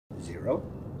0,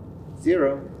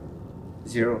 0,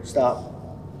 0, stop.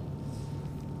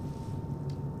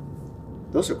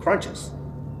 Those are crunches.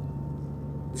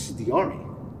 This is the Army.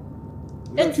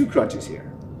 We don't do crunches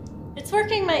here. It's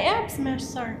working my abs,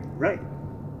 sir. Right,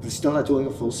 but it's still not doing a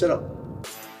full sit-up.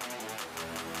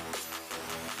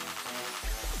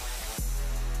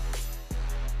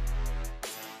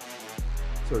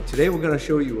 So today we're going to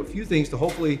show you a few things to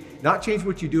hopefully not change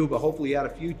what you do, but hopefully add a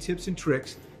few tips and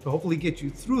tricks to hopefully get you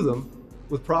through them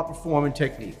with proper form and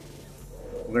technique.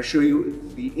 We're going to show you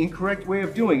the incorrect way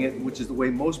of doing it, which is the way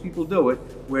most people do it,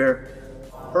 where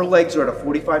her legs are at a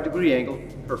 45-degree angle,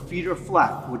 her feet are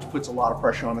flat, which puts a lot of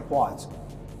pressure on the quads.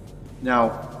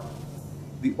 Now,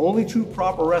 the only true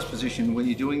proper rest position when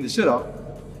you're doing the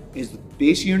sit-up is the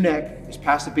base of your neck is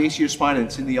past the base of your spine and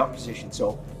it's in the up position.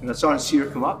 So I'm going to start and see her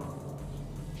come up.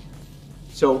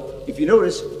 So if you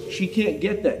notice, she can't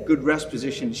get that good rest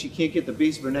position. She can't get the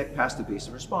base of her neck past the base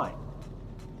of her spine.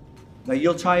 Now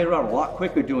you'll tire her out a lot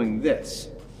quicker doing this.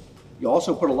 You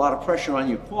also put a lot of pressure on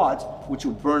your quads, which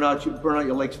will burn out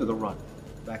your legs for the run.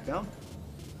 Back down.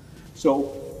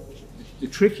 So the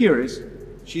trick here is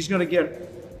she's gonna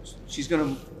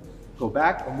go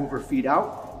back and move her feet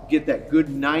out, get that good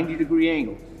 90-degree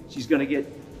angle. She's gonna get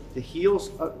the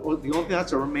heels, or the only thing that's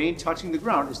to remain touching the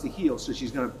ground is the heels. So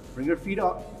she's gonna bring her feet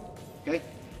up, okay?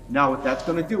 Now what that's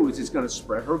gonna do is it's gonna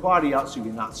spread her body out so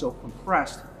you're not so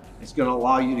compressed. It's gonna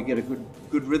allow you to get a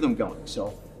good rhythm going.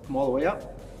 So come all the way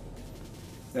up.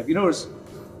 Now if you notice,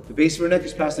 the base of her neck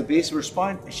is past the base of her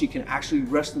spine, and she can actually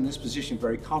rest in this position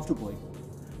very comfortably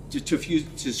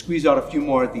to squeeze out a few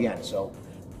more at the end. So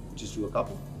just do a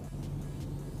couple.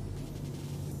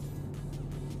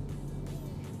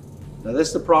 Now this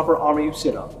is the proper Army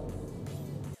sit-up.